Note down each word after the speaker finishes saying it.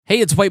Hey,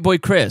 it's White Boy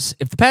Chris.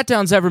 If the Pat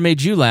Downs ever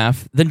made you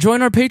laugh, then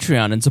join our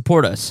Patreon and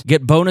support us.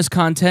 Get bonus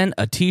content,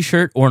 a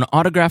t-shirt, or an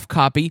autographed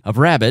copy of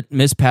Rabbit,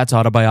 Miss Pat's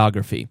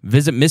autobiography.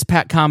 Visit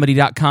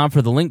MissPatComedy.com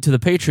for the link to the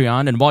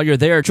Patreon, and while you're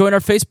there, join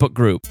our Facebook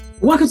group.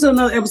 Welcome to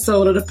another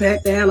episode of the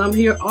Pat Down. I'm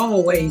here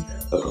always.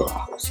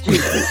 Excuse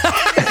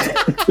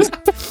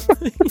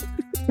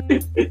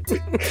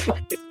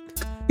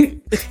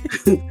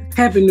me.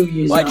 Happy New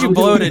Year's. Why'd you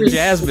blow it at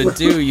Jasmine,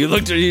 too? You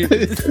looked at you.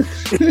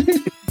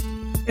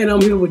 And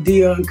I'm here with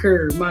Dion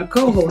Kerr, my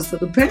co-host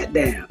of the Pat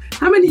Down.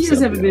 How many years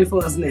have it been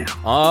for us now?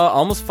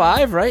 Almost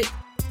 5, right?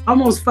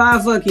 Almost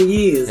 5 fucking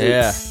years.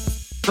 Yeah.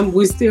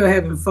 We're still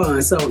having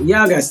fun. So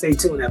y'all got to stay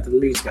tuned after the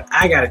music.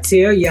 I got to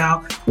tell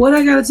y'all. What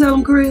I got to tell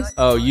them, Chris?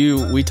 Oh,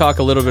 we talk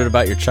a little bit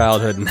about your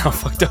childhood and how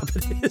fucked up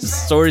it is.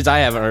 Stories I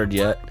haven't heard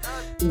yet.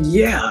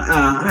 Yeah.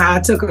 I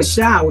took a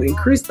shower and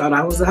Chris thought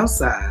I was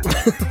outside.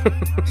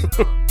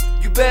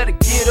 You better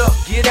get up,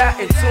 get out,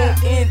 and tune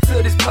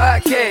into this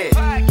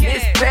podcast.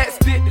 This Pat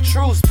spit the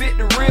truth, spit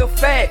the real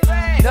facts.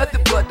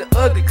 Nothing but the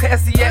ugly,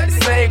 classy at the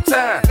same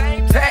time.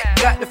 Pat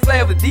got the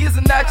flavor, these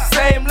are not your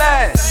same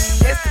lines.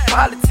 That's the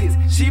politics,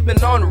 she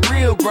been on the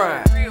real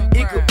grind.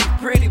 It could be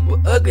pretty but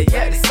ugly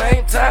at the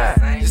same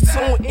time. Just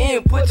tune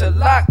in, put your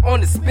lock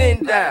on the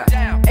spin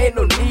down. Ain't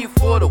no need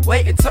for the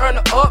wait and turn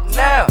it up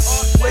now.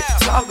 What you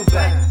talking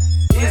about?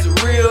 Is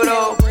it real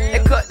though?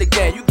 And cut the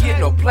game, you get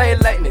no play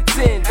like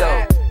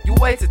Nintendo. You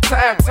wasted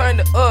time, turn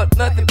it up,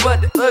 nothing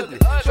but the ugly.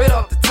 Straight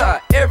off the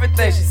top,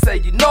 everything she say,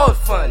 you know it's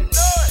funny.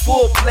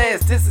 Full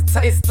blast, this a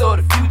taste of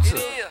the future.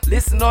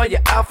 Listen on your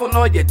iPhone,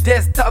 on your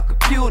desktop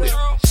computer.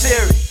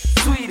 Share it,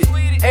 tweet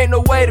it, ain't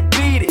no way to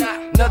beat it.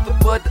 Nothing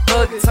but the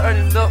ugly, turn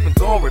it up and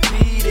gon'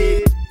 repeat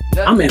it.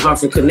 I'm in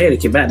Hartford,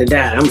 Connecticut, about to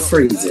die. I'm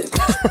freezing.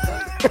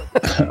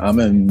 I'm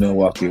in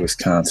Milwaukee,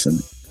 Wisconsin.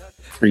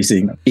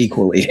 Freezing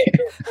equally.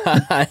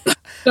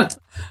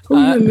 Who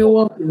you in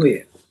Milwaukee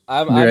with?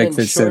 I'm in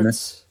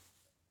shorts.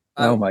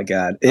 Oh my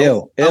God.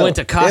 Ew. I went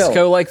to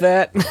Costco like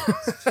that.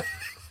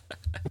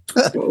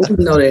 Well,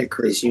 we know that,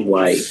 Chris. You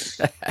white.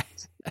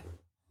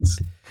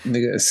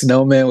 Nigga, a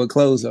snowman with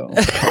clothes on.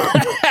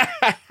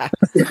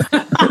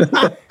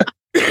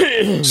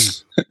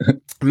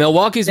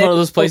 Milwaukee's one of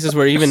those places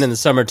where even in the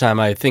summertime,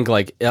 I think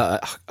like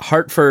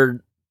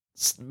Hartford,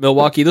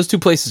 Milwaukee, those two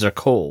places are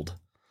cold.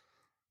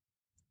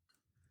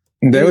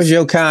 There was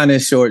Joe Khan in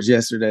shorts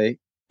yesterday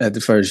at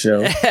the first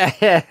show.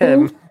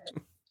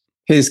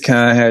 His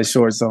Khan had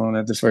shorts on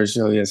at the first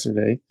show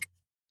yesterday.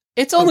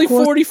 It's only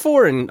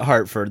 44 in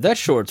Hartford. That's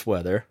shorts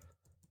weather.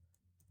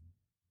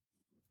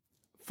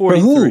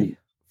 43.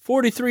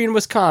 43 in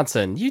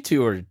Wisconsin. You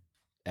two are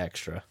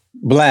extra.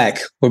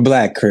 Black. We're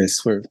black,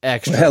 Chris. We're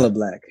extra. We're hella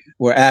black.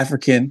 We're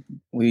African.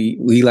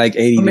 We like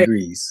 80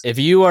 degrees. If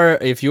you are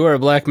a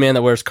black man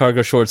that wears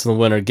cargo shorts in the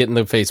winter, get in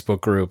the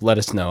Facebook group. Let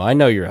us know. I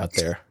know you're out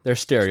there. They're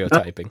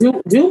stereotyping.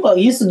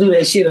 Dumbo used to do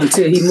that shit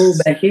until he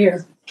moved back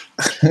here.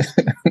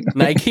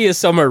 Nike is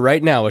somewhere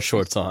right now with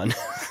shorts on.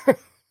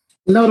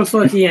 No, the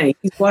fuck he ain't.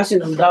 He's watching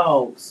them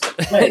dogs.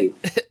 Hey,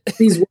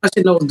 he's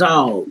watching those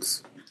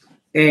dogs,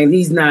 and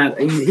he's not.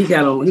 He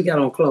got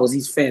on clothes.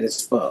 He's fat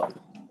as fuck.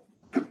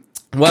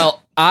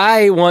 Well,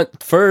 I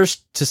want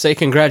first to say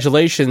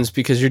congratulations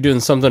because you're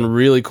doing something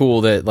really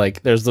cool. That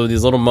like, there's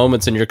these little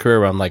moments in your career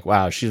where I'm like,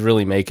 wow, she's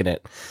really making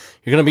it.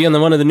 You're gonna be on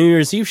one of the New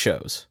Year's Eve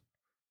shows.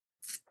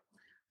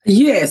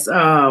 Yes,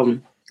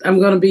 I'm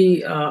gonna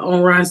be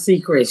on Ron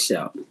Seacrest's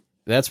show.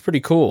 That's pretty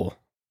cool.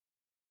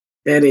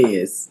 That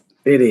is.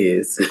 It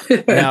is.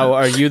 Now,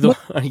 are you do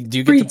you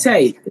get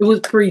pre-taped? It was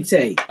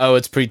pre-taped. Oh,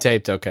 it's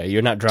pre-taped. Okay,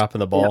 you're not dropping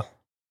the ball.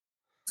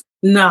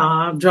 Yeah.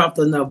 Nah, I've dropped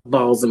enough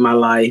balls in my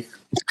life.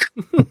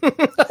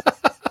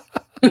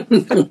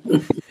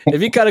 It'd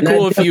be kind of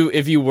cool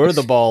if you were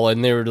the ball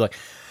and they were like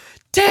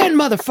 10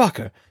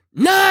 motherfucker,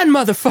 9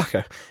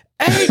 motherfucker,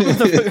 8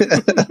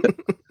 motherfucker.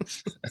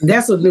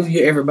 That's what New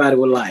Year everybody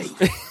would like.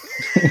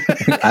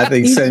 I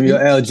think Samuel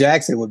L.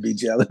 Jackson would be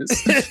jealous.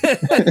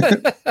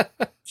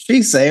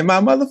 She's saying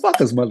my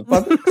motherfuckers,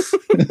 motherfucker.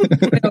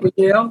 Hell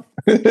yeah.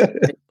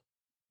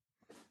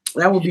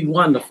 That would be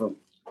wonderful.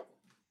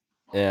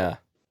 Yeah.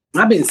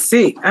 I've been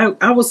sick.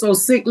 I was so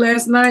sick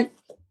last night.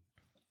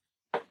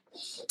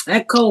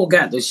 That cold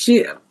got the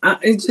shit.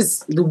 It's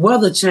just the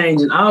weather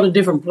changing, all the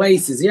different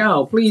places.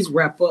 Y'all, please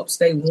wrap up.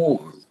 Stay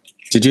warm.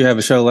 Did you have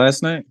a show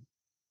last night?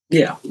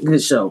 Yeah,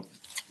 good show.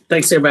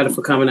 Thanks everybody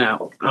for coming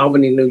out.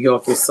 Albany, New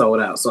York is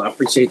sold out, so I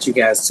appreciate you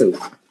guys too.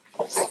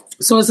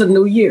 So it's a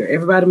new year.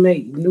 Everybody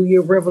make New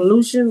Year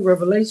revelations.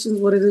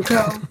 What is it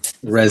called?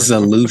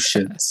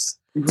 Resolutions.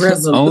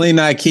 Only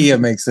Ikea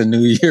makes a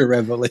New Year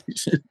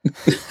revelation.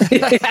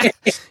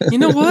 You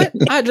know what?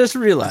 I just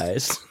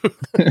realized.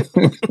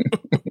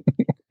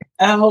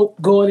 I hope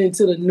going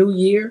into the new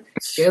year,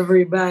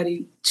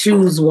 everybody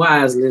choose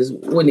wisely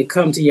when it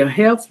comes to your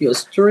health, your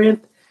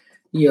strength,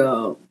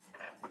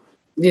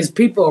 there's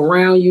people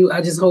around you.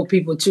 I just hope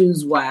people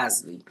choose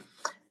wisely.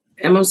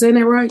 Am I saying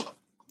that right?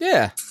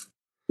 Yeah.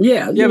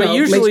 Yeah, but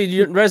usually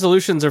your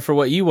resolutions are for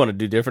what you want to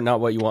do different, not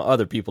what you want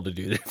other people to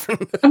do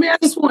different. I mean, I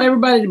just want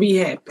everybody to be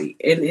happy,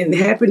 and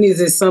happiness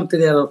is something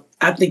that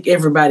I think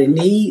everybody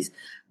needs,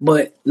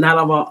 but not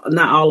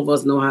all of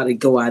us know how to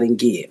go out and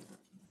get.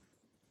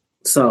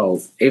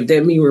 So if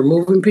that means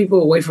removing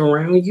people away from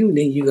around you,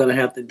 then you're gonna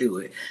have to do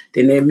it.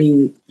 Then that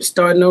means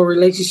starting a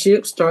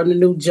relationship, starting a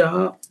new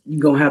job.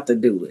 You're gonna have to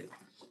do it,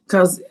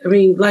 because I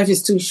mean, life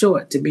is too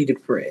short to be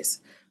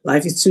depressed.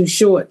 Life is too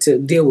short to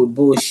deal with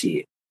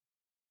bullshit.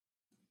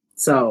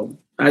 So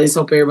I just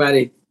hope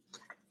everybody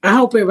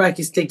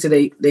can stick to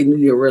their New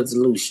Year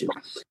resolution.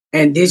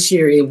 And this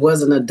year it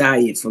wasn't a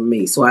diet for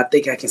me, so I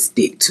think I can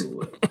stick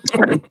to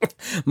it.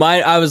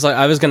 I was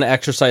going to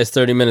exercise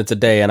 30 minutes a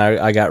day, and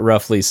I got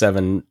roughly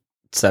 17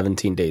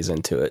 days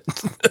into it.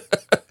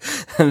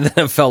 And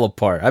then it fell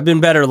apart. I've been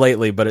better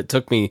lately, but it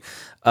took me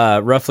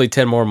roughly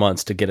 10 more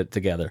months to get it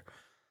together.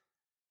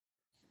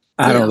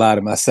 I don't lie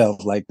to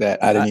myself like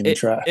that. I didn't even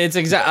try. It's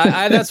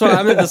that's why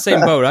I'm in the same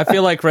boat. I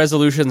feel like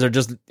resolutions are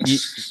just,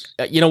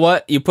 you know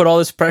what? You put all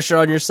this pressure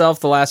on yourself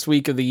the last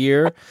week of the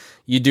year.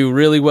 You do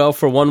really well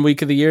for 1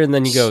 week of the year, and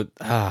then you go,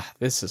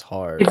 this is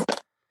hard.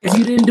 If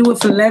you didn't do it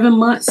for 11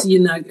 months,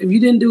 you're not. If you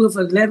didn't do it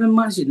for 11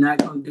 months, you're not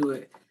going to do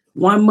it.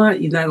 1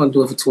 month, you're not going to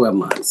do it for 12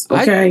 months.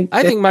 Okay.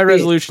 I think my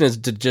resolution is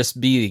to just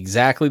be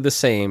exactly the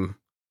same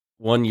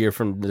 1 year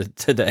from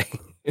today.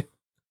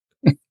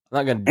 I'm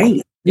not going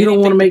to. You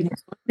don't want to make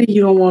money.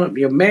 You don't want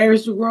your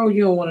marriage to grow.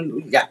 You don't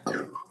want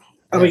to.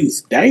 I mean,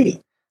 damn.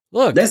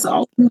 Look, that's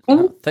all.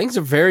 Things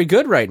are very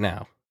good right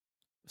now.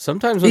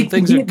 Sometimes when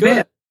things are good,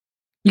 better.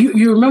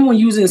 You remember when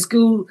you was in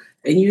school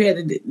and you had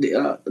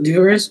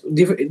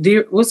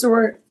what's the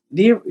word?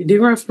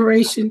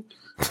 Derespiration.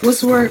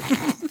 What's the word?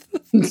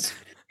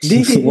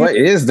 What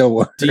is the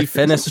word?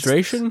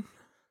 Defenestration.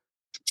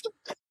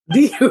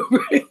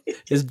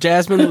 Is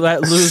Jasmine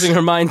losing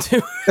her mind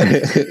too?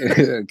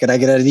 Can I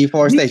get a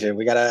deforestation?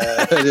 We got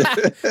a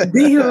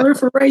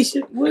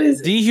dehumidification. What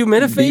is it?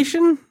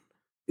 Dehumidification?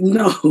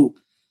 No.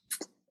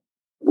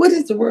 What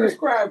is the word?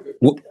 Describe it.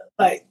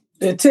 Like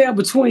the tail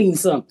between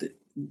something.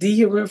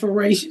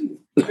 Dehumidification.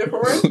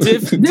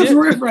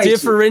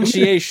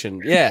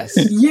 Differentiation. Yes.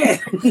 Yeah.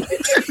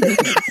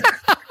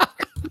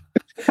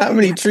 How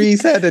many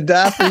trees had to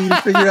die for you to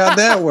figure out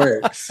that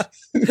word?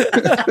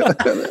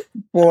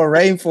 Poor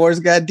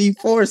rainforest got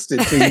deforested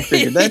till you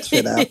figured that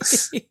shit out.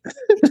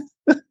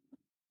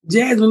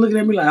 Jasmine looking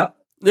at me like,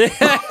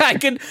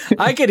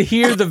 I could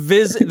hear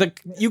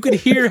you could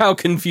hear how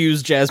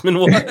confused Jasmine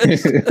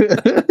was.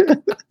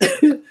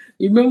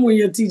 You remember when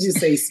your teachers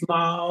say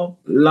small,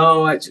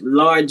 large,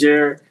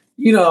 larger,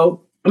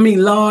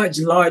 large,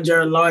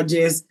 larger,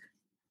 largest.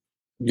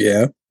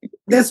 Yeah.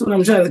 That's what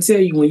I'm trying to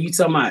tell you when you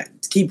talking about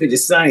keep it the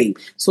same.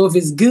 So if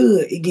it's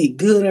good, it get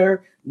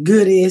gooder,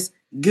 goodest,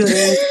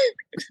 gooder.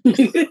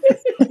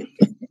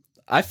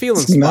 I feel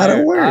inspired. Not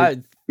a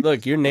word.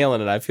 Look, you're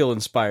nailing it. I feel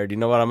inspired. You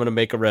know what? I'm going to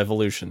make a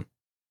revolution.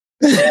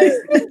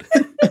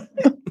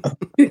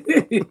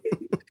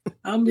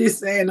 I'm just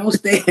saying, don't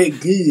stay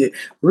good.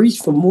 Reach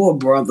for more,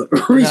 brother.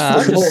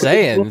 I'm just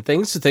saying,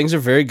 things are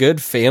very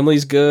good.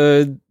 Family's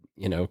good.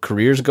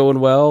 Career's going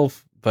well.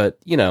 But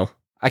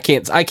I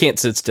can't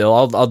sit still.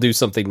 I'll do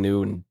something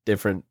new and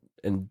different.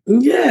 And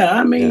yeah,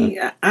 I mean,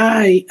 yeah.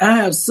 I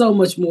have so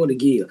much more to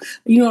give.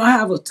 I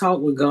have a talk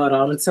with God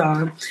all the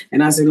time,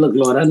 and I say, "Look,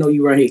 Lord, I know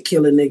you right here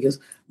killing niggas,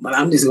 but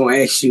I'm just gonna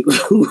ask you.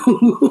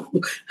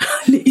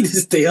 I need to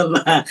stay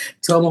alive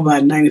till I'm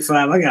about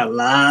 95. I got a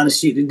lot of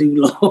shit to do,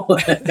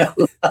 Lord. I got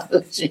a lot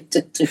of shit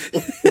to do."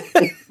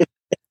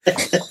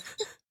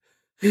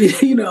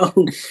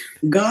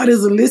 God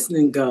is a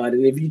listening God,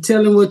 and if you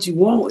tell him what you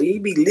want, he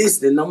be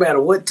listening. No matter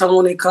what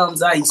tone it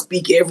comes out, he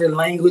speak every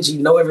language. He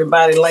know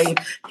everybody's language.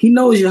 He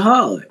knows your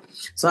heart.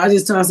 So I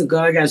just told him,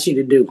 God, I got shit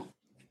to do.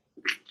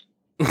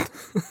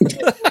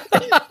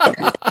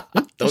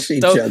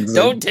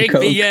 Don't take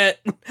me yet.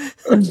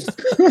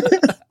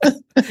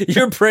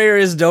 Your prayer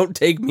is don't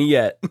take me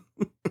yet.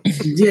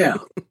 Yeah,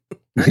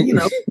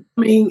 everybody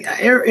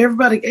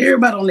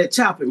on that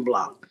chopping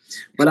block.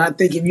 But I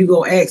think if you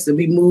go ask to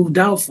be moved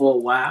out for a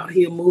while,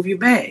 he'll move you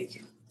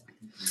back.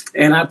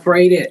 And I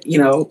pray that,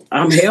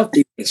 I'm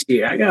healthy next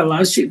year. I got a lot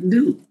of shit to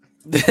do.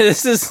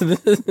 This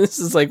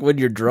is like when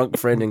your drunk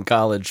friend in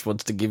college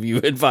wants to give you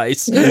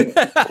advice. All you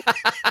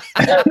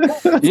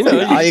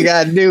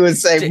gotta do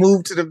is say,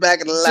 move to the back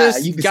of the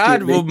line.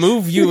 God will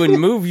move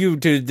you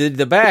to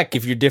the back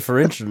if you're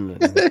differential.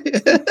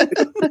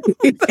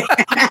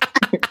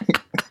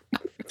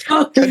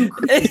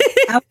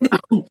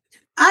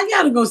 I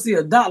gotta go see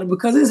a doctor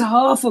because it's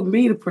hard for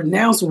me to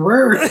pronounce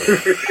words.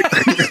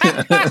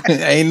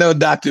 Ain't no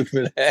doctor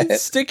for that.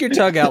 Stick your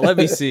tongue out. Let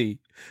me see.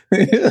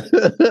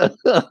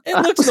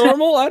 It looks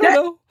normal. I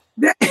don't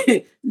know.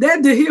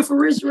 That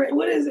differentiation.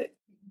 What is it?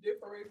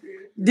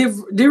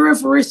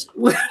 Differentiation.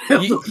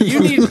 You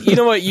need. You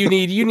know what you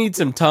need? You need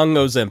some tongue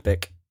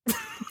Ozempic.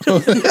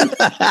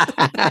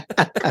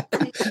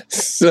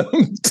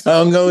 Some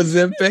tongue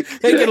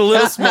Ozempic. Make it a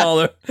little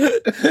smaller.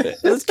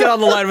 Let's get on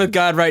the line with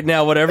God right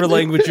now, whatever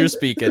language you're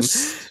speaking.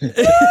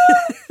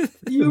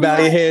 Bow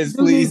your heads,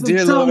 please,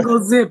 dear Lord.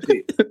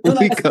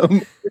 We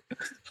come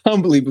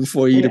humbly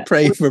before you to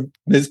pray for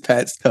Miss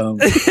Pat's tongue.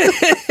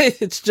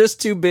 It's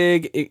just too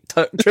big. It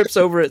trips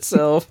over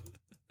itself.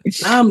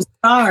 I'm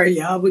sorry,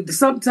 y'all, but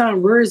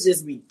sometimes words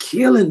just be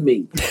killing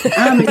me.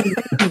 I mean,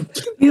 they be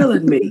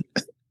killing me.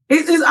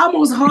 It's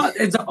almost hard.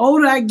 As the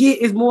older I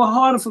get, it's more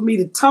harder for me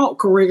to talk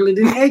correctly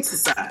than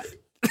exercise.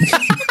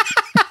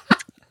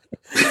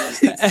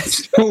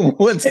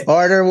 What's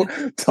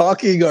harder,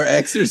 talking or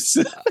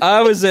exercise?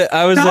 I was at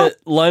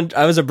lunch.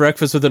 I was at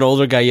breakfast with an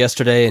older guy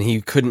yesterday, and he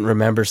couldn't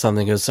remember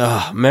something. He goes,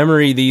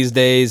 memory these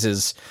days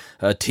is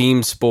a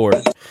team sport.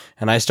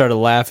 And I started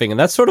laughing, and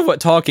that's sort of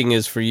what talking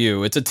is for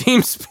you. It's a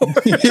team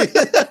sport.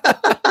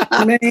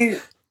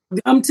 Man,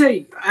 I'm telling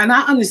you, and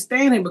I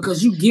understand it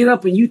because you get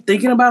up and you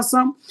thinking about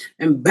something,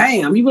 and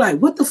bam, you be like,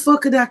 what the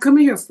fuck did I come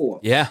in here for?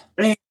 Yeah.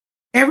 And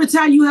every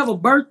time you have a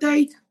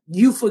birthday,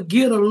 you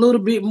forget a little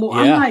bit more.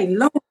 Yeah. I'm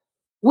like,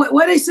 Lord,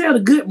 what they say the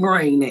good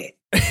brain at?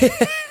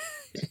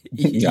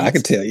 Yeah, I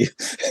can tell you.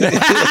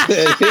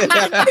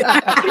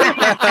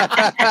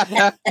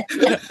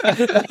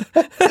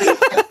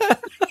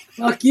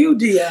 Fuck you,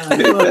 Dion.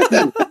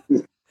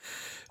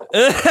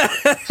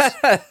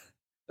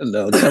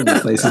 No, some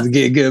places to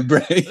get good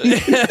brain.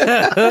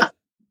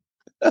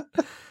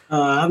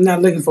 I'm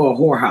not looking for a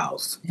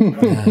whorehouse.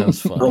 That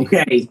was funny.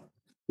 Okay.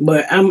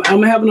 But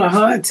I'm having a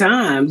hard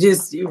time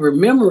just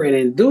remembering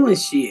and doing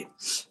shit.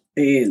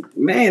 And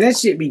man, that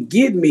shit be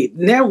getting me.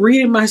 Now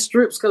reading my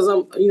strips because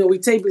we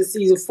taping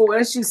season 4.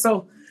 That shit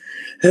so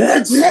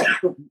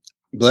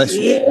bless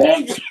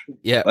you.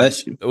 Yeah.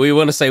 Bless you. We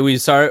want to say we're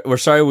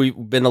sorry we've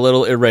been a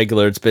little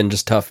irregular. It's been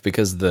just tough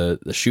because the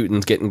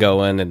shooting's getting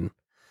going and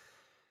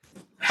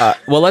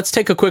well, let's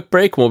take a quick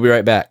break and we'll be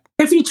right back.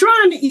 If you're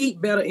trying to eat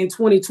better in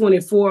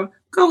 2024,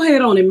 go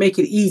ahead on and make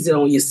it easy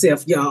on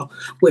yourself, y'all,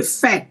 with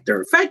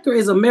Factor. Factor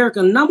is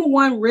America's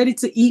 #1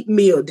 ready-to-eat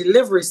meal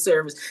delivery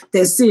service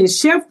that sends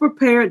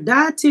chef-prepared,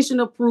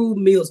 dietitian-approved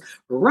meals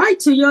right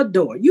to your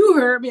door. You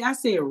heard me. I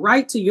said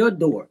right to your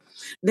door.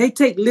 They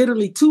take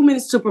literally 2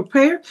 minutes to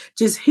prepare.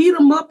 Just heat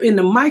them up in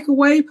the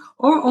microwave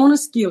or on a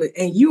skillet,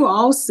 and you are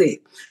all set.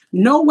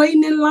 No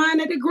waiting in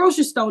line at the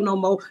grocery store no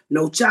more.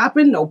 No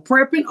chopping, no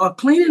prepping, or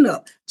cleaning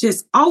up.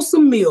 Just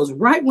awesome meals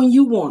right when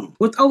you want them.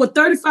 With over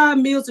 35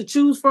 meals to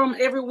choose from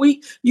every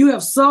week, you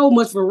have so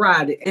much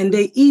variety. And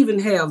they even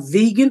have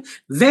vegan,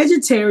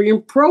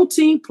 vegetarian,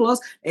 protein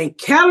plus, and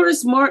calorie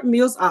smart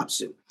meals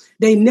option.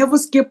 They never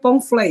skip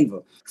on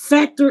flavor.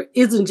 Factor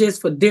isn't just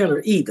for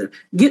dinner either.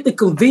 Get the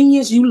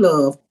convenience you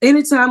love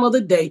any time of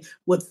the day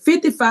with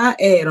 55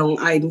 add-on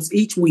items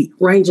each week,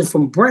 ranging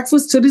from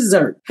breakfast to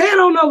dessert. Head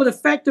on over to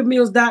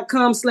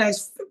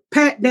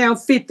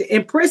factormeals.com/patdown50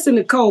 and press in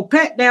the code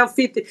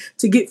patdown50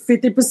 to get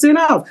 50%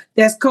 off.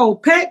 That's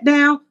code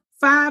patdown50.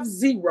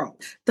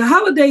 The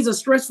holidays are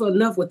stressful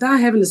enough without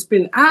having to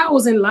spend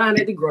hours in line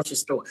at the grocery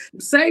store.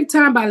 Save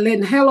time by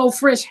letting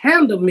HelloFresh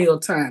handle meal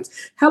times.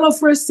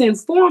 HelloFresh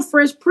sends farm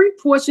fresh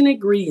pre-portioned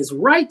ingredients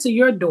right to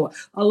your door,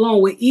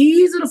 along with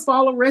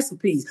easy-to-follow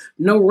recipes.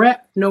 No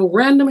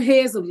random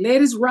heads of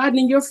lettuce rotting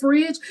in your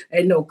fridge,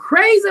 and no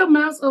crazy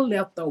amounts of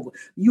leftover.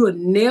 You will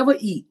never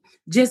eat.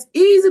 Just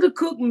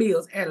easy-to-cook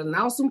meals at an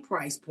awesome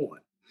price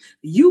point.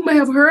 You may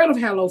have heard of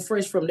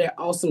HelloFresh from their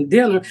awesome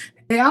dinner.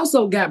 They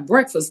also got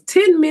breakfast,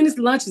 10 minutes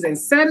lunches, and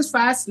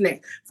satisfied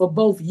snacks for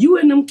both you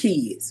and them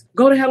kids.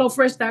 Go to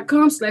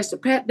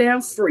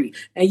HelloFresh.com/thepatdownfree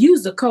and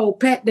use the code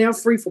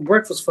PatDownFree for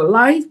breakfast for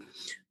life.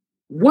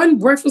 One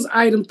breakfast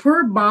item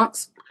per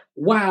box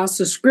while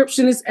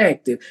subscription is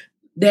active.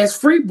 That's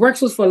free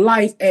breakfast for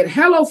life at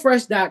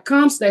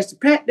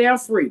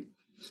HelloFresh.com/thepatdownfree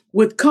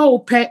with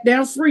code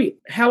PatDownFree.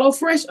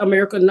 HelloFresh,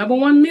 America's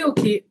 #1 meal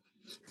kit.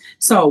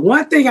 So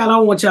one thing I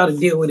don't want y'all to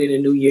deal with in the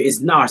new year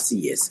is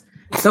narcissists.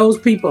 Those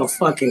people are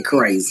fucking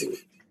crazy.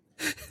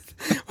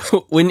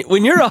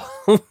 When you're on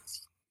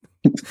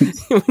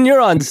when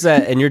you're on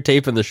set and you're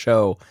taping the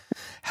show,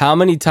 how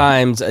many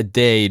times a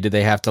day do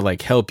they have to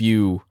help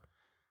you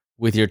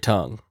with your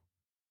tongue?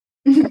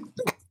 The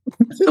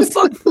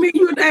fuck me,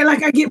 you act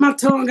like I get my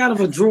tongue out of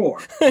a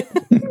drawer.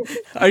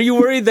 Are you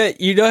worried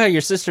that how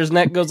your sister's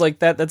neck goes like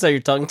that? That's how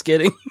your tongue's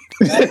getting.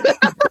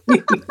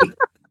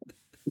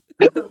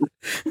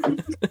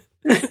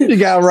 You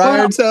got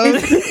Ryan tongue?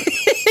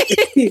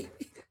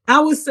 I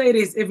would say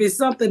this. If it's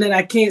something that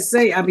I can't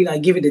say, I'd be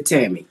like, give it to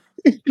Tammy.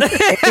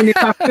 And if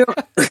I feel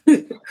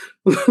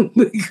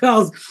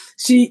because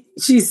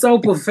she's so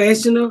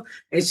professional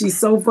and she's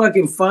so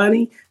fucking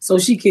funny, so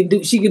she can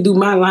do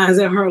my lines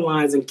and her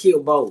lines and kill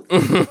both.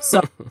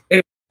 So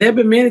if there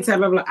been many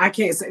times I'm like, I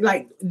can't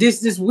say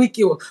this week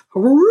it was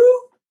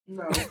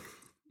no.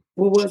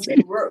 What was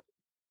it? What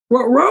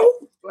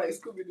roll? Like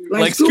Scooby-Doo.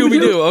 Like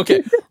Scooby-Doo,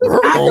 okay.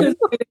 I couldn't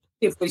say that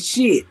shit for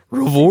shit.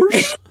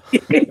 Reverse?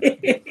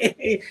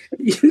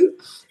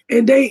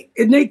 And they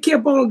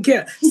kept on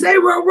say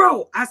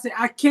row. I said,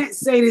 I can't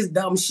say this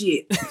dumb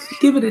shit.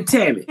 Give it to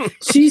Tammy.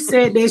 She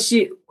said that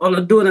shit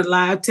on doing a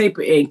live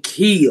taper and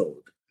killed.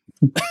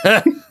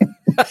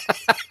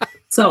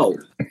 So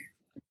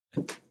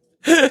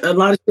a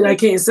lot of shit I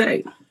can't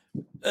say.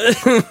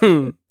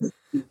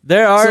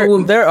 There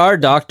are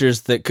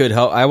doctors that could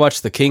help. I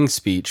watched the King's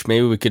Speech.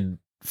 Maybe we could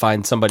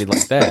find somebody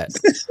like that.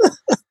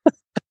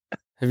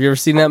 Have you ever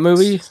seen that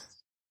movie?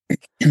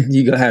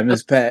 You gonna have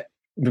Miss Pat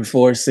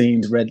before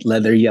scenes, red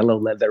leather, yellow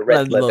leather,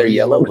 red leather,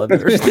 yellow leather.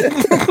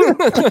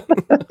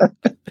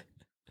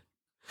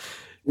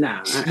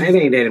 Nah, it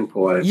ain't that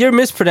important. Your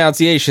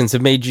mispronunciations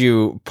have made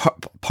you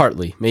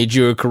partly made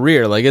you a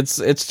career. Like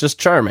it's just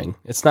charming.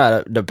 It's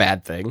not a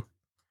bad thing.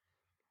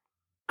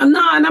 I'm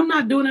not, and I'm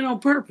not doing it on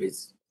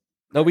purpose.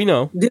 No, we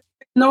know.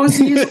 No,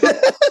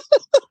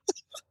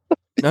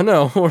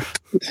 No, we're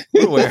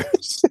aware.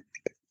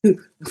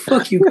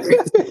 Fuck you,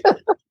 Chris.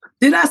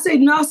 Did I say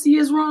Nazi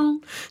is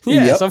wrong?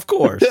 Yes, of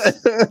course.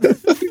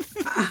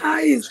 How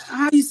you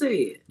say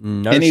it?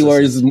 Any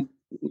words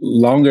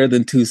longer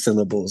than 2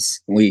 syllables,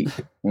 we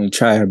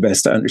try our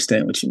best to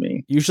understand what you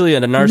mean. Usually,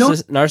 a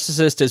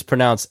narcissist is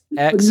pronounced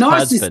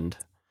ex-husband.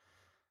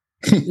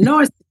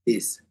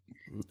 Narcissist.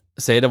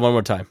 Say it one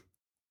more time.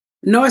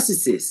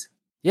 Narcissist.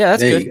 Yeah,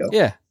 that's there good.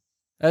 Yeah,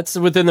 that's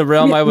within the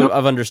realm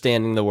of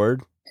understanding the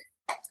word.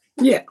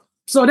 Yeah.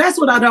 So that's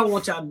what I don't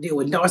want y'all to deal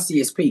with,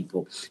 narcissist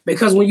people.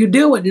 Because when you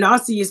deal with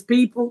narcissist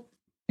people...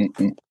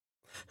 Nope,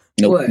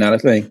 what? Not a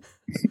thing.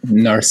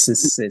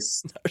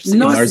 Narcissist.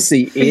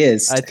 Narcy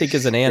is. I think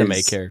is an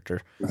anime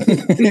character. When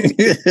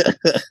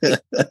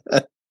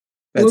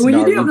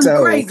you deal with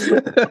them crazy,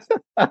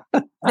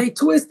 they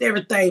twist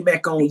everything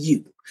back on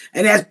you.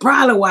 And that's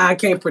probably why I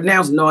can't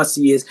pronounce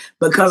narcissist,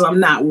 because I'm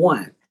not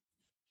one.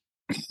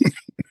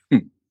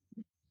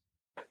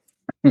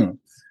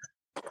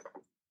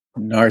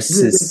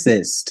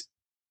 Narcissist.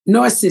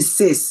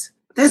 Narcissist.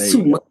 That's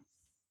too much.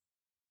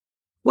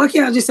 Why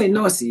can't I just say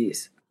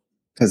narcissist?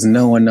 Because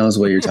no one knows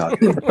what you're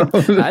talking about.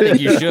 I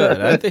think you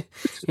should. I think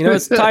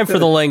it's time for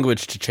the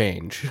language to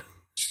change.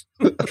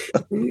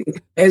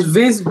 As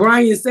Vince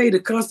Bryan say, the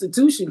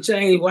Constitution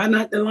changed. Why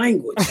not the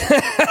language?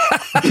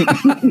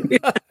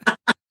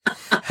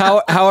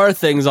 How are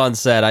things on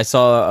set? I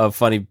saw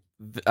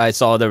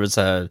there was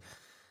a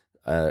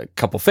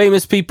couple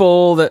famous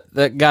people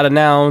that got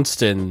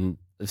announced, and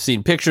I've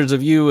seen pictures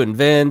of you and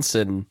Vince,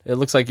 and it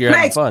looks like you're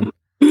having fun.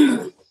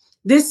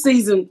 This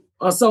season,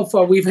 so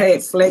far, we've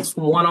had Flex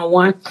from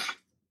 101.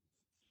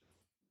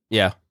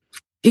 Yeah.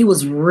 He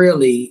was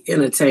really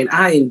entertaining.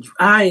 I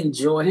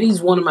enjoyed him.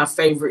 He's one of my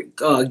favorite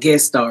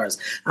guest stars.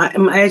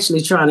 I'm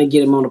actually trying to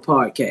get him on the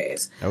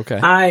podcast.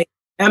 Okay. I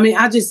mean,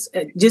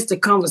 just the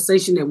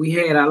conversation that we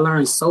had, I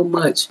learned so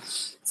much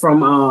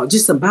from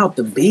just about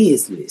the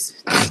business.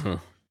 Mm-hmm.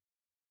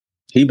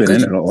 He's been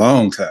in it a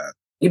long time.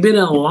 He's been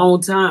in a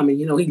long time, and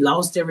he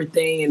lost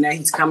everything, and now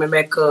he's coming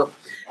back up.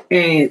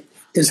 And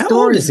the story,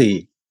 how old is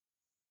he?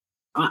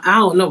 I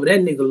don't know, but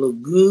that nigga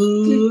look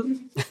good.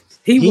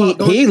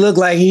 He looked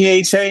like he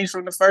ain't changed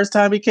from the first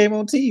time he came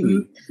on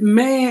TV.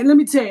 Man, let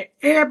me tell you,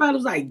 everybody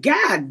was like,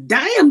 God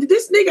damn, did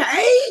this nigga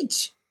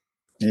age?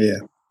 Yeah.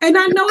 And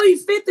I know he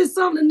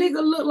 50-something. The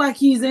nigga look like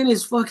he's in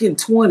his fucking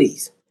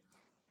 20s.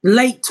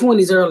 Late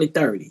 20s, early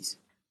 30s.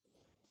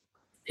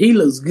 He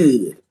looks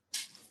good.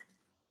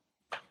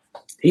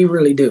 He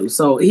really do.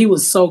 So he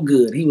was so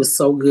good. He was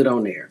so good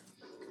on there.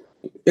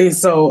 And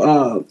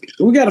so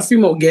we got a few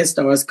more guest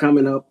stars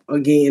coming up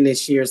again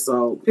this year.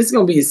 So it's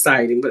going to be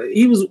exciting. But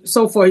he's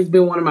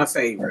been one of my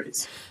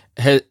favorites.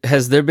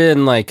 Has there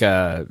been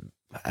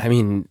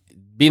being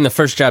the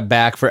first job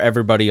back for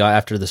everybody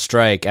after the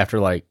strike,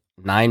 after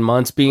 9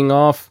 months being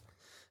off,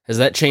 has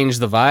that changed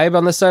the vibe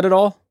on the set at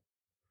all?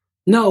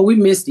 No, we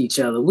missed each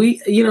other.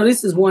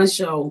 This is one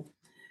show.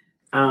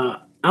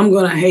 I'm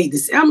going to hate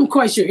this. I'm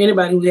quite sure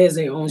anybody who has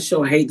their own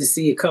show hate to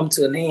see it come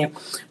to an end.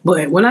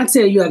 But when I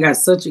tell you I got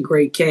such a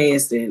great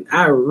cast, and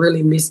I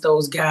really miss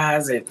those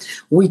guys, and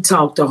we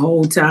talked the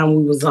whole time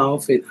we was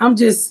off, and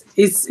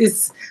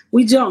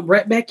we jumped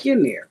right back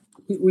in there.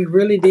 We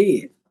really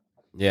did.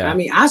 Yeah. I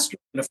mean, I struggled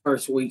the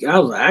first week. I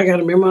was like, I got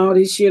to remember all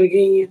this shit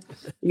again,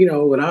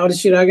 with all the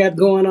shit I got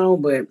going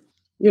on. But,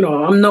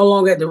 I'm no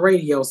longer at the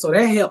radio, so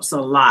that helps a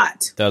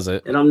lot. Does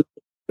it? And I'm not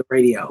at the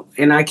radio.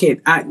 And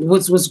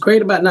what's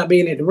great about not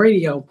being at the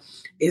radio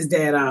is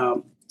that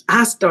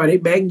I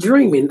started back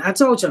dreaming. I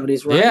told y'all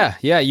this, right?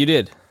 Yeah, you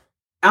did.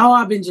 Oh,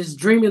 I've been just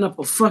dreaming up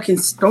a fucking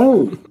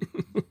storm.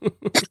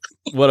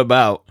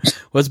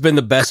 What's been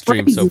the best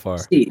dream so far?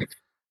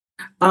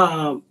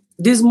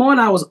 This morning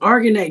I was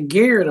arguing at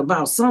Garrett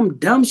about some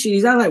dumb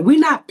shit. I was like, we're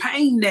not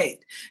paying that.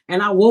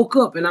 And I woke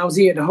up and I was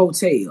here at the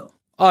hotel.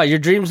 Oh, your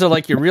dreams are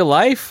like your real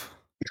life?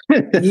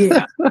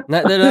 Yeah.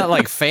 They're not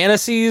like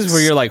fantasies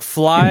where you're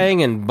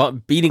flying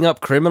and beating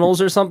up criminals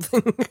or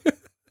something?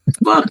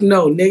 Fuck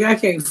no, nigga. I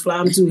can't fly.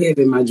 I'm too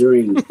heavy in my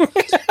dreams.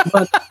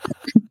 But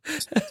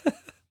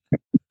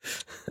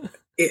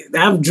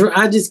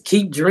I just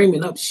keep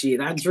dreaming up shit.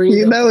 I dream.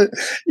 You know,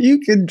 you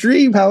can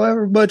dream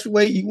however much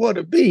weight you want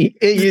to be.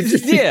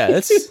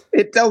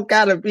 It don't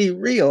gotta be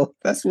real.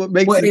 That's what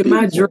makes it. In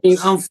my dream,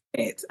 I'm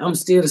fat. I'm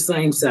still the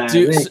same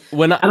size.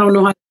 When I don't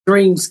know how to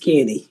dream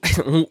skinny.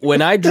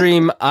 When I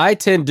dream, I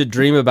tend to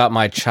dream about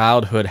my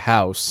childhood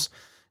house.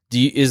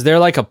 Is there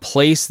like a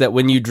place that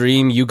when you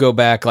dream, you go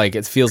back, like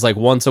it feels like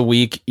once a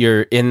week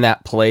you're in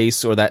that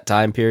place or that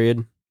time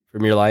period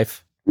from your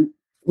life?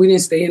 We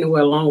didn't stay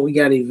anywhere long. We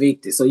got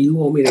evicted. So you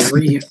want me to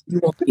rebuild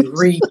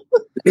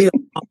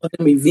all of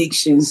them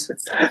evictions?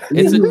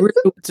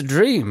 It's a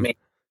dream. Man.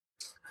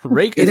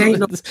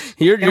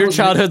 Your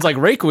childhood's like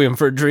Requiem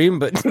for a dream,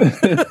 but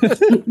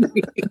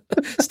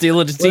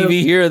stealing the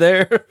TV here or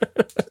there.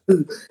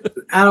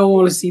 I don't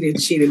want to see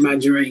that shit in my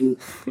dream.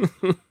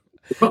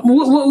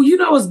 Well, you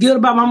know what's good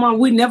about my mom?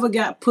 We never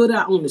got put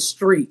out on the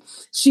street.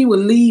 She would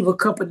leave a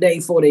couple of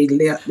days before they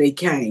left. They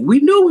came. We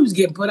knew we was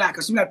getting put out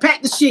because she was like,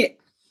 pack the shit.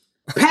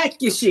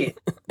 Pack your shit.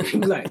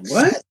 Like,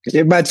 what?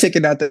 Get my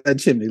chicken out that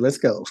chimney. Let's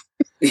go.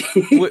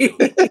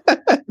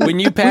 When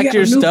you packed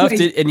your stuff,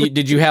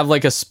 did you have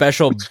like a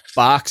special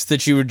box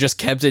that you were just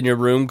kept in your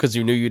room because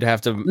you knew you'd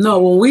have to? No,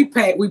 when we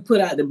packed, we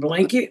put out the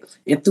blanket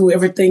and threw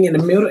everything in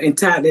the middle and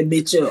tied that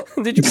bitch up.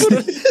 Did you put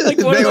like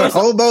one they of those were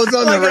hobos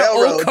on like the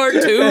railroad? Old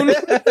cartoon?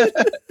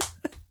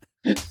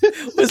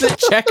 Was it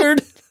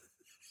checkered?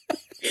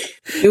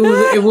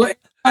 It was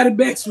the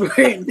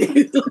bedspread.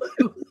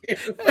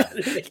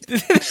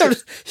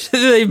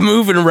 They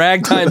move and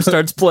ragtime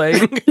starts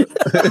playing.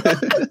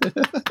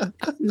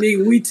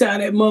 Nigga, we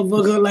tied that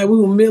motherfucker up like we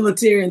were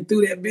military and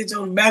threw that bitch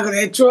on the back of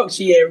that truck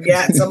she ever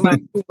got.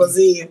 Somebody who was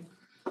in.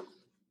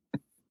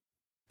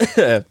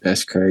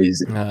 That's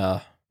crazy.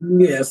 Yeah,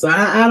 so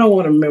I don't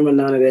want to remember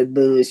none of that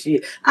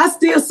bullshit. I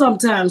still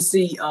sometimes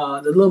see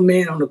the little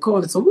man on the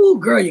corner. So, ooh,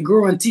 girl, you're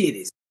growing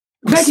titties.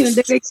 Back in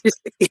the day,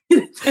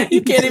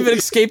 you can't even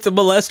escape the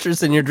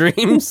molesters in your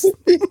dreams.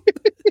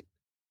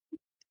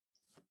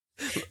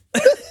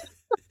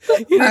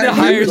 You need to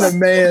hire a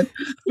man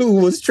who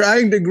was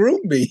trying to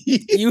groom me.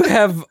 You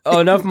have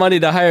enough money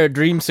to hire a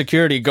dream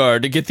security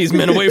guard to get these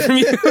men away from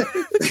you.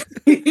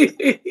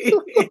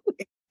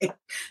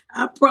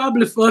 I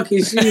probably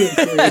fucking should.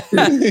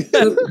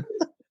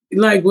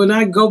 Like when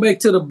I go back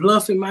to the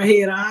bluff in my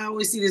head, I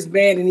always see this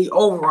man in the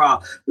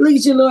overall. Look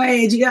at your little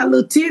ass. You got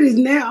little titties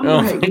now.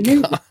 I'm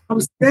like,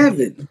 I'm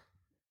 7.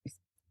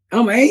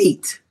 I'm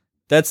 8.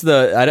 That's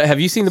have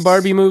you seen the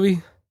Barbie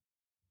movie?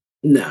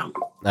 No,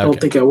 I don't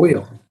think I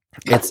will.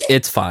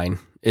 It's fine.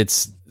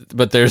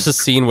 But there's a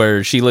scene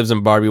where she lives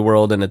in Barbie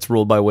world and it's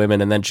ruled by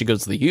women, and then she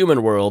goes to the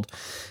human world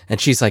and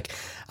she's like,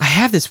 I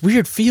have this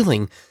weird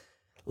feeling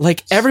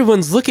like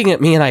everyone's looking at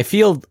me and I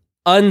feel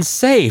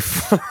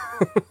unsafe.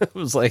 It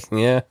was like,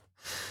 yeah.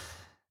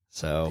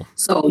 So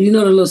you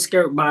know the little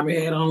skirt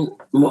Barbie had on?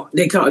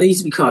 They used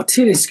to be called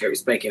tennis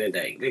skirts back in the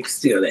day. They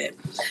still that.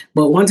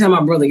 But one time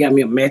my brother got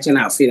me a matching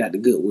outfit at the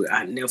Goodwill.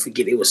 I'll never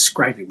forget. It was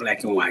stripy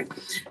black and white.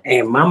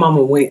 And my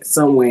mama went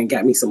somewhere and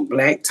got me some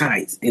black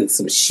tights and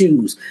some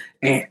shoes.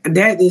 And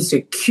that is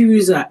the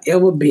cutest I've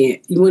ever been.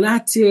 When I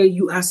tell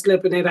you I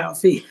slept in that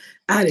outfit,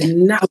 I did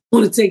not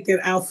want to take that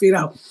outfit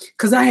out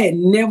because I had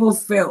never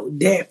felt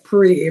that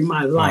pretty in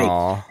my life.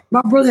 Aww.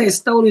 My brother had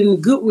stolen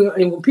in Goodwill,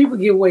 and when people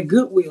give away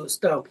Goodwill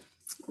stuff,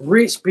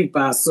 rich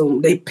people, I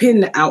assume, they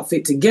pin the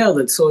outfit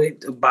together so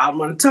it's the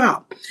bottom and the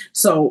top.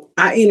 So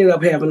I ended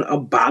up having a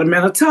bottom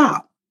and a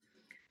top.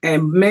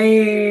 And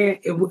man,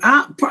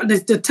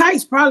 the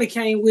tights probably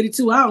came with it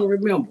too. I don't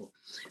remember.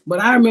 But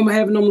I remember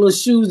having them little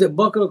shoes that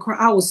buckled across.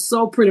 I was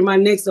so pretty. My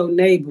next door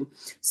neighbor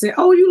said,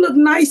 "Oh, you look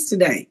nice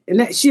today." And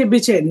that shit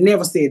bitch had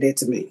never said that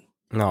to me.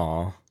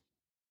 No.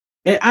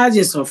 And I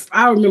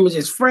remember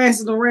just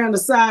prancing around the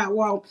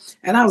sidewalk.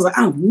 And I was like,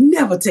 I'm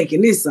never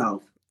taking this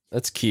off.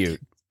 That's cute.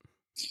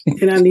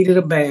 And I needed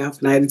a bath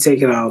and I had to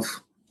take it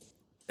off.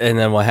 And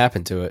then what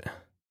happened to it?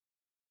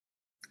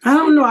 I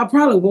don't know. I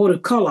probably wore the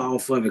color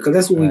off of it because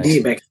that's what we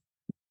did back.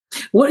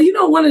 Well,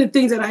 one of the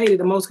things that I hated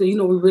the most, because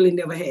we really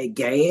never had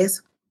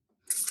gas.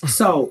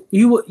 So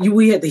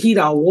we had to heat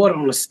our water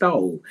on the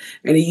stove,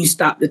 and then you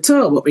stop the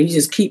tub up, and you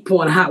just keep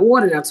pouring hot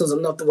water down until it's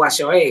enough to wash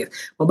your ass.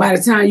 But by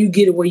the time you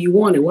get it where you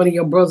want it, one of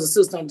your brothers or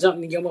sisters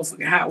jumping in your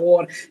motherfucking hot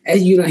water,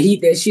 and you done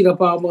heat that shit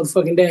up all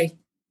motherfucking day.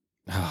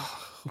 Oh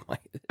my!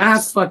 I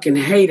fucking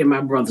hated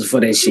my brothers for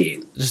that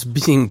shit. Just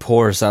being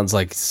poor sounds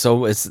like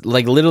so. It's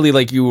like literally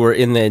like you were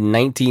in the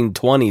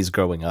 1920s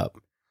growing up.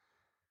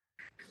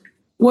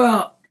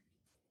 Well.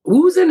 We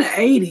was in the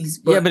 80s.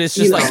 But, but it's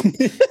just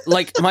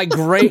like my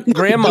great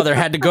grandmother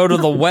had to go to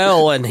the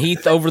well and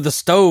heat over the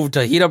stove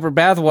to heat up her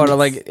bathwater.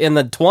 Like in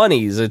the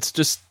 20s, it's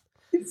just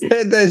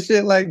said that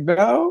shit. Like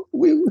no,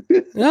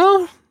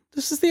 no.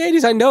 This is the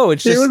 80s. I know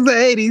it's just it was the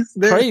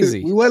 80s.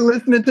 Crazy. We weren't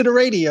listening to the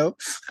radio.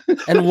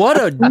 And what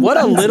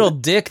a little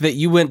dick that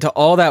you went to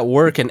all that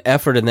work and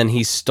effort, and then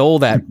he stole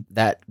that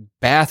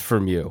bath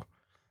from you.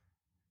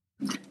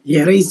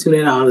 Yeah, they used to do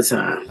that all the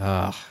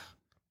time.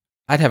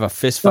 I'd have a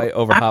fist fight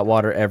over hot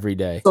water every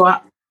day. So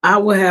I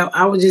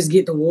would just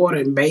get the water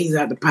and bathe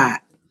out the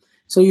pot.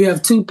 So you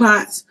have 2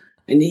 pots,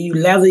 and then you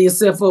lather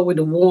yourself up with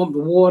the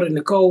water and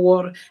the cold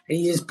water, and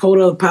you just pour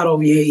the other pot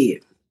over your head.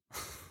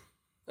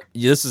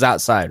 This is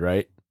outside,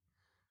 right?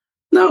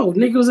 No,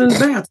 nigga was in the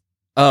bathroom.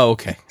 Oh,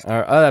 okay.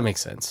 Oh, that makes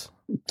sense.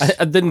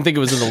 I didn't think it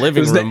was in the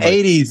living room. It was the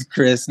 80s,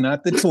 Chris,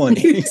 not the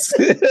 20s.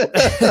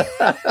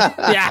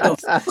 Yeah,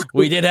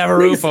 we did have a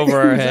roof over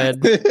our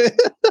head.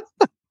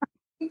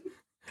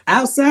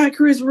 Outside,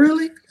 Chris,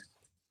 really?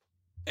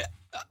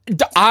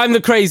 I'm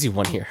the crazy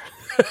one here.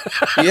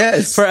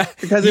 Yes,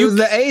 because it was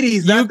the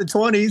 80s, not the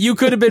 20s. You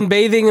could have been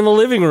bathing in the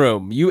living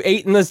room. You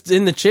ate in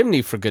the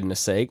chimney, for goodness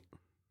sake.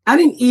 I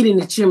didn't eat in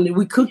the chimney.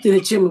 We cooked in the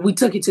chimney. We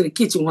took it to the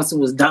kitchen once it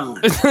was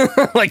done.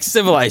 Like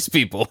civilized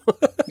people.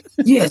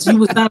 Yes, you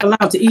was not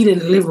allowed to eat in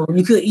the living room.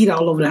 You couldn't eat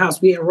all over the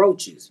house. We had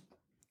roaches.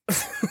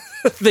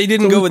 They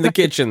didn't go in the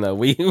kitchen, though.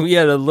 We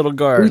had a little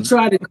guard. We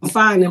tried to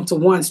confine them to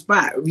one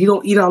spot. If you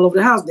don't eat all over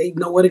the house, they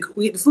know where to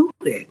get the food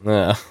at.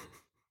 Yeah.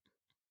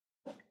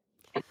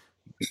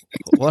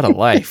 What a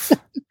life.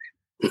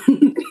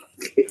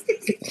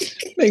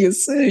 Nigga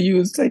said you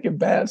was taking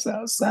baths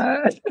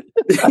outside.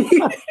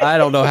 I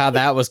don't know how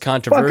that was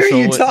controversial. What are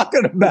you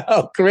talking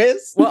about,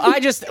 Chris? Well,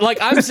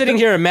 I'm sitting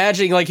here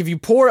imagining, like, if you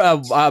pour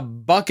a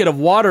bucket of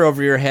water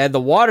over your head, the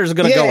water's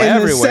going to go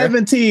everywhere. In the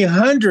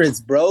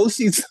 1700s, bro.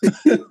 She's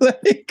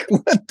like,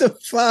 what the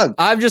fuck?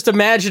 I'm just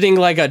imagining,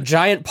 like, a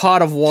giant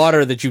pot of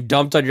water that you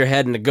dumped on your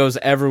head and it goes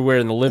everywhere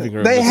in the living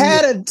room. They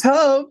had a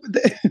tub.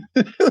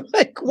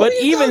 Like, but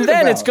even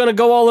then, it's going to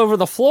go all over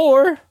the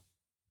floor.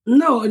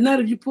 No,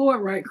 not if you pour it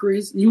right,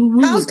 Chris.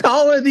 How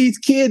tall are these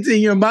kids in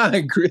your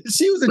mind, Chris?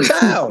 She was a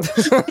child.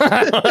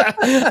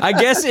 I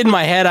guess in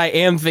my head, I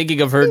am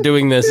thinking of her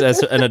doing this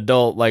as an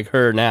adult, like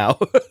her now.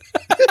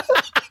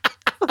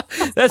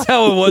 That's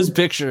how I was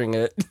picturing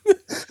it.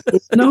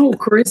 No,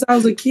 Chris, I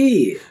was a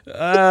kid.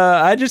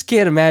 I just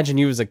can't imagine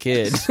you as a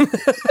kid.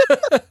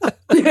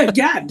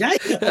 God damn.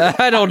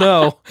 I don't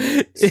know.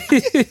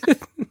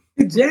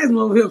 Jasmine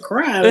over here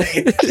crying.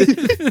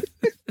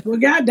 Well,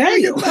 goddamn.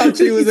 I thought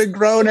she was a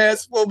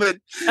grown-ass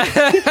woman.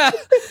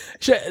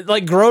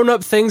 Like,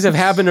 grown-up things have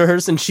happened to her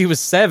since she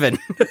was 7.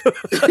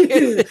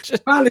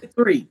 Probably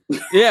 3.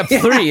 Yeah,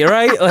 3,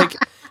 right? Like,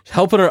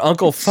 helping her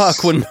uncle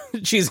fuck when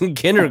she's in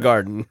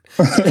kindergarten.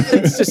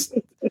 It's just,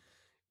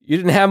 you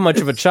didn't have much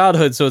of a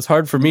childhood, so it's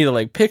hard for me to,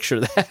 like, picture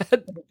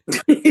that.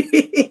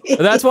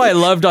 That's why I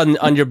loved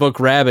on your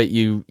book, Rabbit,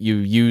 you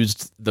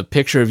used the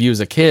picture of you as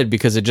a kid,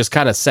 because it just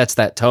kind of sets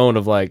that tone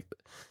of, like,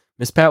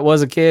 Miss Pat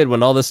was a kid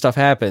when all this stuff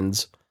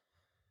happens.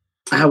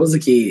 I was a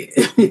kid.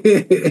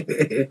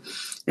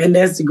 And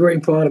that's the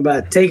great part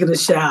about taking a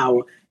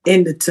shower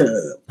in the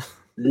tub,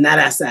 not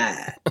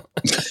outside.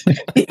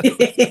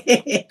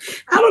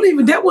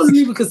 That wasn't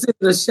even considered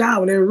a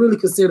shower. They were really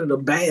considered a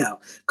bath,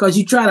 because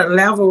you try to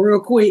lather real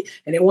quick,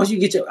 and then once you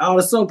get all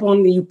the soap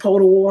on, then you pour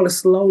the water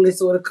slowly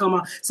so it'll come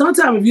out.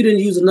 Sometimes if you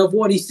didn't use enough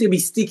water, you still be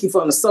sticky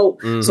from the soap.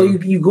 Mm-hmm. So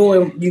you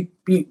go and you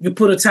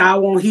put a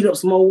towel on, heat up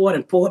some more water,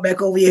 and pour it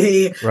back over your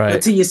head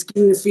until your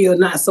skin feels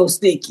not so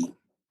sticky.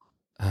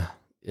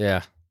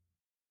 Yeah.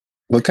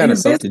 What kind of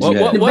soap did you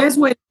have?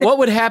 What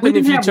would happen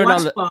if you turned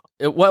on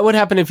what would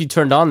happen if you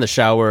turned on the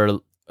shower?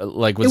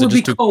 Like, was it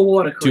just too cold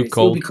water? Too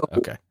cold?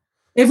 Okay.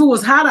 If it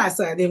was hot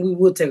outside, then we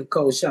would take a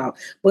cold shower.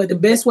 But the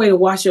best way to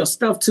wash your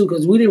stuff too,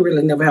 because we didn't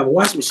really never have a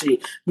washing machine,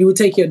 you would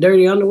take your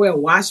dirty underwear,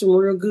 wash them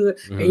real good,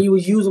 and you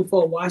would use them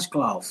for a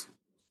washcloth.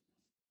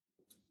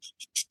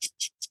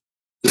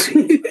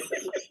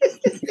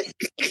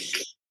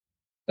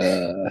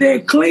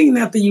 They're clean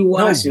after you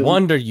wash them. No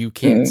wonder you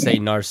can't say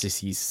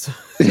narcissist.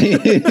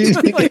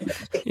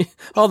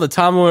 All the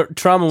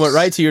trauma went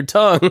right to your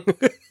tongue.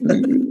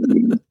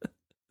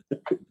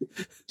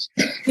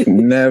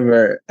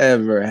 Never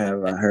ever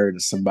have I heard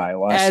of somebody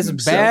washing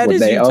themselves with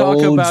their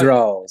old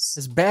drawers.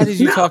 As bad as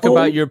you talk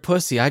about your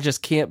pussy, I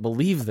just can't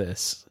believe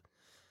this.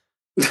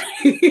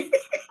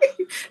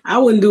 I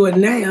wouldn't do it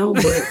now,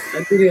 but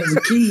I did it as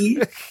a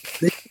kid.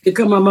 They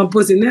come out my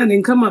pussy now, they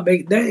can come out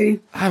back then.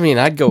 I mean,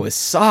 I'd go with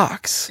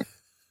socks.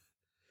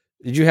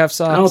 Did you have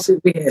socks? I don't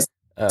think we had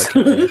socks.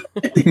 Okay.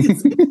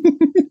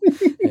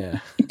 Yeah.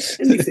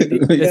 You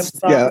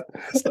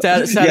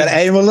gotta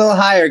aim a little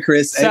higher,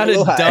 Chris.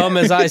 Sounded dumb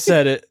as I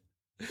said it.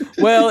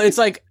 Well, it's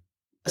like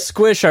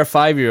Squish, our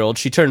 5-year-old.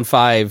 She turned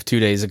 5 2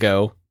 days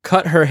ago.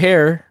 Cut her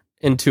hair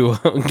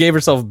gave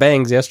herself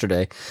bangs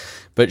yesterday.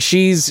 But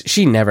she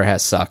never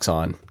has socks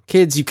on.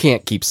 Kids, you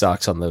can't keep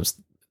socks on those.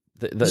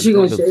 She's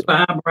gonna shave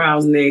her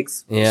eyebrows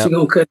next. Yeah. She's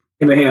gonna cut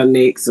her hair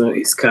next, so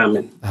it's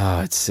coming.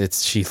 Oh,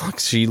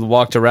 she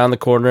walked around the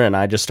corner and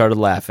I just started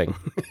laughing.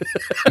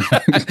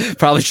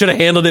 Probably should have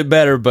handled it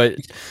better, but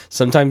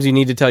sometimes you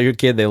need to tell your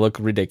kid they look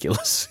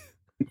ridiculous.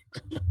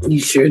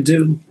 You sure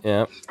do.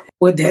 Yeah.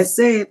 With that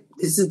said,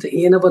 this is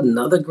the end of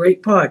another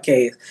great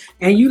podcast,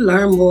 and you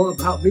learn more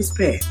about Miss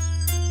Pat.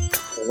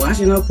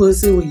 Washing her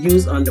pussy with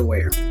used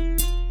underwear.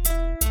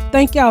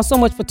 Thank y'all so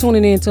much for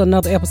tuning in to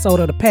another episode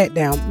of The Pat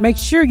Down. Make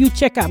sure you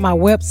check out my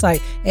website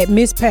at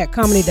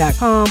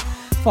misspatcomedy.com.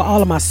 for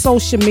all of my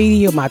social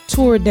media, my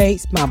tour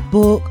dates, my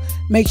book.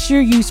 Make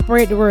sure you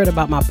spread the word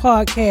about my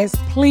podcast.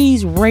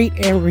 Please rate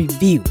and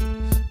review.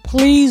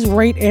 Please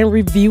rate and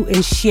review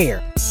and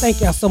share.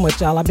 Thank y'all so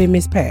much, y'all. I've been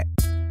Miss Pat.